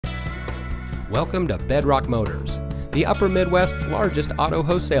Welcome to Bedrock Motors, the Upper Midwest's largest auto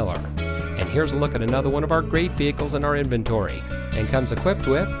wholesaler. And here's a look at another one of our great vehicles in our inventory, and comes equipped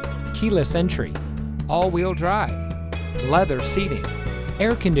with keyless entry, all-wheel drive, leather seating,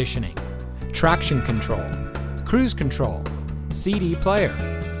 air conditioning, traction control, cruise control, CD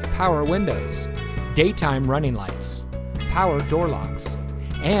player, power windows, daytime running lights, power door locks,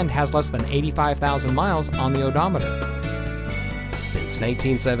 and has less than 85,000 miles on the odometer. Since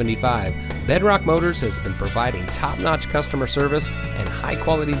 1975, Bedrock Motors has been providing top-notch customer service and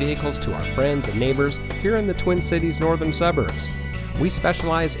high-quality vehicles to our friends and neighbors here in the Twin Cities northern suburbs. We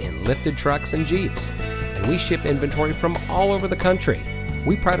specialize in lifted trucks and Jeeps, and we ship inventory from all over the country.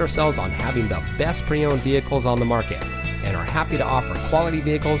 We pride ourselves on having the best pre-owned vehicles on the market and are happy to offer quality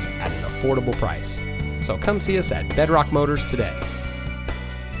vehicles at an affordable price. So come see us at Bedrock Motors today.